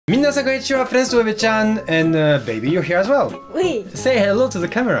Minasan konnichiwa, friends to Orechan, and baby, you're here as well. Oui. Say hello to the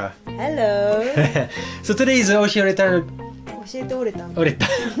camera. Hello. So today is Oretan.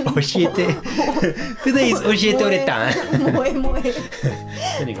 Today is 教えてオレタン。萌え萌え。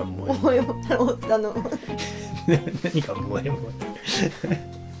何が萌え？何が萌え萌え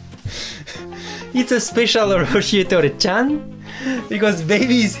？It's a special 教えてオレちゃん because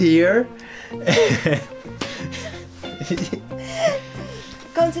baby is here.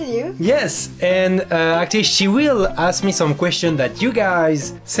 Continue. Yes, and actually she will ask me some questions that you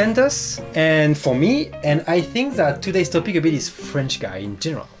guys sent us and for me, and I think that today's topic a bit is French guy in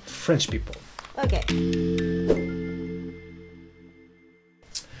general, French people. Okay.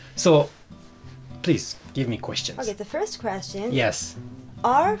 So, please give me questions. Okay, the first question. Yes.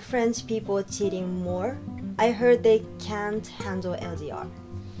 Are French people cheating more? I heard they can't handle LDR.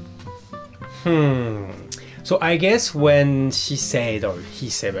 So I guess when she said, or he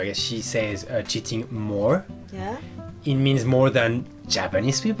said, I guess she says cheating more, Yeah? it means more than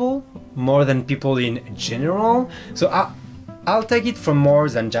Japanese people, more than people in general. So I'll take it from more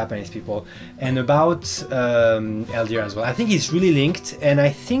than Japanese people. And about LDR as well, I think it's really linked, and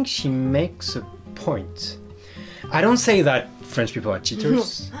I think she makes a point. I don't say that French people are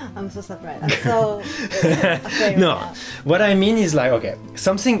cheaters. I'm so surprised. I'm so afraid. No, right now. what I mean is like, okay,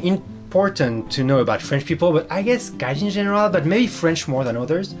 something important to know about French people, but I guess guys in general, but maybe French more than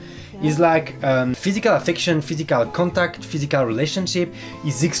others, is like physical affection, physical contact, physical relationship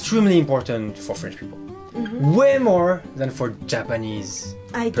is extremely important for French people. Way more than for Japanese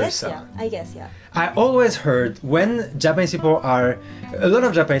person. I guess, yeah. I always heard when Japanese people are, a lot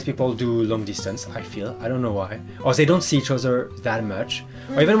of Japanese people do long distance, I feel, I don't know why, or they don't see each other that much.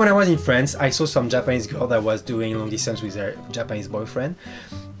 Or even when I was in France, I saw some Japanese girl that was doing long distance with their Japanese boyfriend.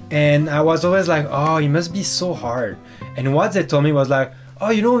 And I was always like, oh, it must be so hard. And what they told me was like, oh,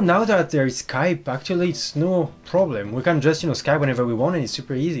 you know, now that there is Skype, actually it's no problem. We can just, you know, Skype whenever we want and it's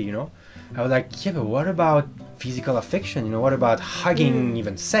super easy, you know? I was like, yeah, but what about physical affection? You know, what about hugging,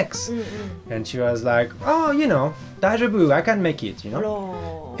 even sex? And she was like, oh, you know, daijoubu, I can make it, you know?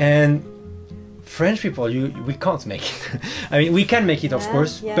 Oh. And French people, we can't make it. I mean, we can make it, of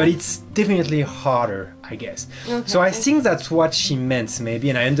course, but it's definitely harder, I guess. Okay, so I think that's what she meant, maybe,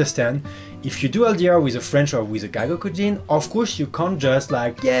 and I understand. If you do LDR with a French or with a Gago-kujin, of course you can't just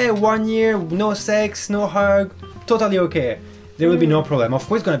like, yeah, 1 year, no sex, no hug, totally okay. There will be no problem. Of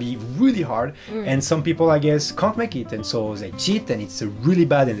course, it's gonna be really hard, and some people, I guess, can't make it, and so they cheat, and it's really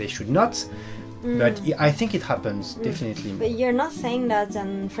bad, and they should not. But I think it happens, definitely. But you're not saying that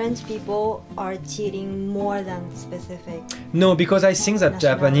French people are cheating more than specific. No, because I think that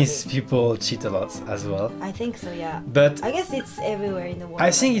Japanese people cheat a lot as well. I think so, yeah. But I guess it's everywhere in the world.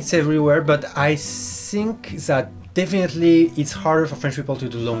 I think it's everywhere, but I think that definitely it's harder for French people to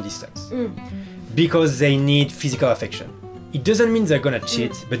do long distance. Because they need physical affection. It doesn't mean they're gonna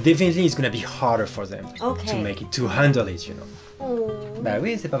cheat, but definitely it's gonna be harder for them to make it, to handle it, you know. Oh. Bah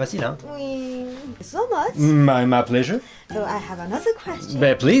oui, c'est pas facile, hein. Oui. So much. My pleasure. So I have another question.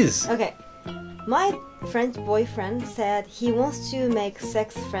 But please. Okay. My French boyfriend said he wants to make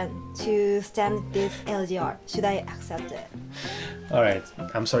sex friend to stand this LDR. Should I accept it? Alright,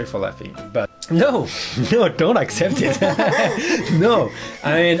 I'm sorry for laughing, but no, don't accept it. No,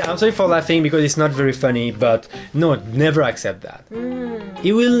 I mean, I'm sorry for laughing because it's not very funny, but no, never accept that.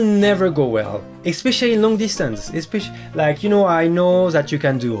 It will never go well, especially long distance. Especially, like, you know, I know that you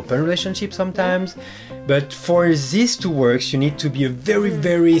can do open relationships sometimes, but for this to work, you need to be a very,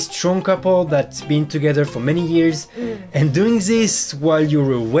 very strong couple that's been together for many years, and doing this while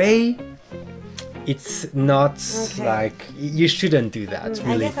you're away, it's not like, you shouldn't do that,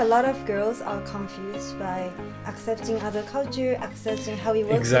 really. I guess a lot of girls are confused by accepting other culture, accepting how it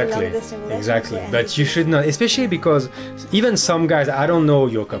works in long distance relationship. Exactly, but you should not, especially because even some guys, I don't know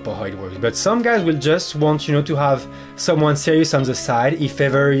your couple how it works, but some guys will just want, you know, to have someone serious on the side if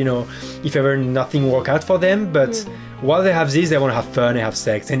ever, you know, if ever nothing work out for them, but while they have this, they want to have fun and have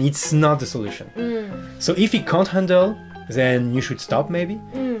sex, and it's not the solution. So if he can't handle, then you should stop maybe,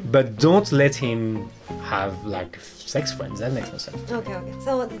 but don't let him have like sex friends. That makes no sense. Okay.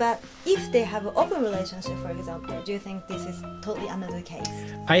 So, but if they have an open relationship, for example, do you think this is totally another case?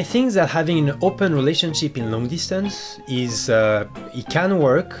 I think that having an open relationship in long distance is, it can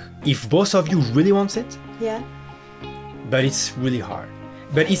work if both of you really want it. Yeah. But it's really hard.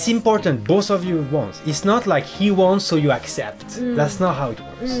 But it's important, both of you want. It's not like he wants so you accept. That's not how it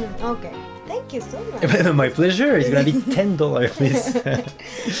works. Okay. Thank you so much. My pleasure. It's gonna be $10, please.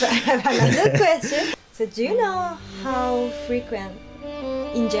 So I have another question. So do you know how frequent,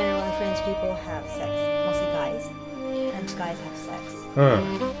 in general, French people have sex? Mostly guys. French guys have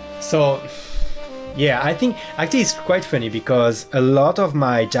sex. So, yeah, I think actually it's quite funny because a lot of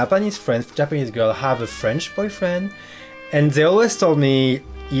my Japanese friends, Japanese girls, have a French boyfriend, and they always told me,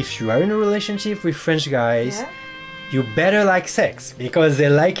 if you are in a relationship with French guys, Yeah. you better like sex because they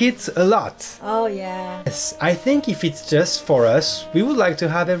like it a lot. Oh yeah. Yes, I think if it's just for us, we would like to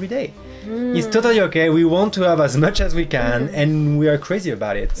have every day. It's totally okay. We want to have as much as we can, and we are crazy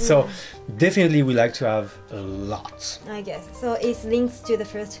about it. So definitely we like to have a lot. I guess. So it's linked to the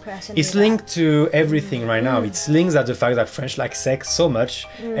first question. It's linked to everything right now. It's linked at the fact that French like sex so much,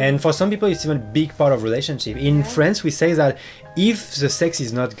 and for some people it's even a big part of relationship. In France we say that if the sex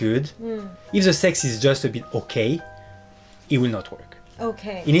is not good, if the sex is just a bit okay, it will not work.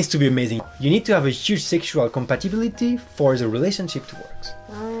 Okay. It needs to be amazing. You need to have a huge sexual compatibility for the relationship to work.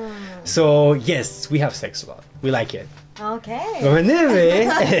 So yes, we have sex a lot. We like it. Okay.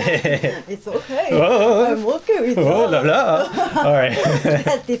 It's okay. Oh. I'm okay with Oh that. la la. All right.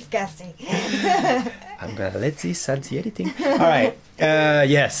 That's disgusting. I'm gonna let this at the editing. All right.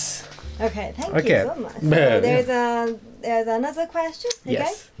 Yes. Okay, thank Okay. you so much. So there's another question. Okay?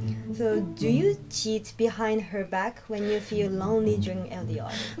 Yes. So do you cheat behind her back when you feel lonely during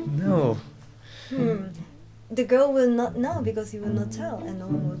LDR? No. The girl will not know because you will not tell, and no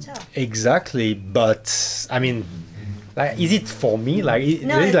one will tell. Exactly. But I mean, like, is it for me? Like,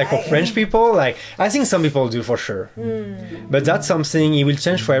 No, is it like for French people? Like, I think some people do for sure. But that's something it will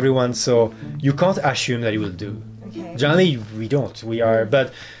change for everyone. So you can't assume that it will do. Okay. Generally, we don't. We are,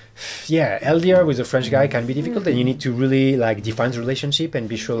 but yeah, LDR with a French guy can be difficult, and you need to really like define the relationship and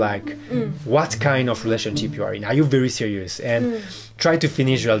be sure like what kind of relationship you are in. Are you very serious? And try to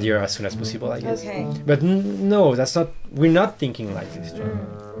finish your LDR as soon as possible, I guess. Okay. But no, that's not. We're not thinking like this.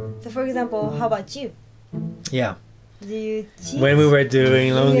 So for example, how about you? Yeah. Do you cheat? When we were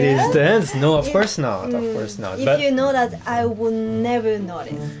doing long Yeah. distance, no, of course not. Of course not. If But you know that I will never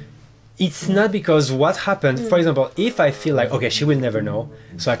notice. it's not because what happened. For example, if I feel like okay, she will never know,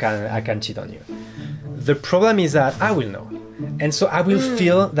 so I can cheat on you. The problem is that I will know, and so I will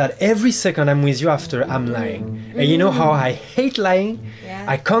feel that every second I'm with you after I'm lying. And you know how I hate lying.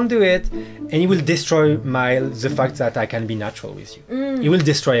 Yeah. I can't do it, and it will destroy the fact that I can be natural with you. It will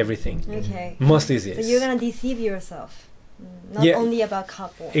destroy everything. Okay. Mostly this. So you're gonna deceive yourself. Not Yeah. only about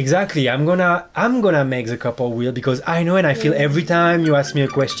couple. Exactly. I'm gonna make the couple weird because I know, and I feel every time you ask me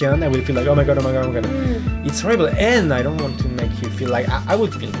a question, I will feel like oh my god. It's horrible, and I don't want to make you feel like I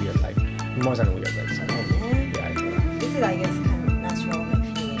would feel weird, like more than weird. Like, so, yeah. This is, I guess, kind of natural like,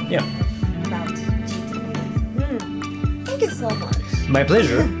 feeling about cheating. Thank you so much. My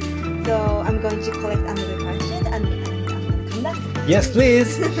pleasure. So I'm going to collect another question and I'm going to come back. Yes, please.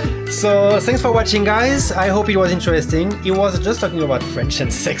 So thanks for watching, guys. I hope it was interesting. It was just talking about French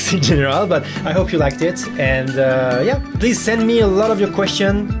and sex in general, but I hope you liked it. And yeah, please send me a lot of your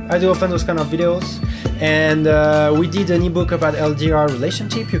questions. I do often those kind of videos. And we did an ebook about LDR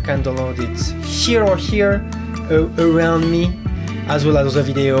relationship. You can download it here or here around me, as well as other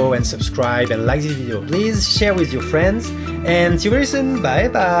video, and subscribe and like this video. Please share with your friends, and see you very soon. Bye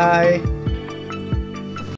bye.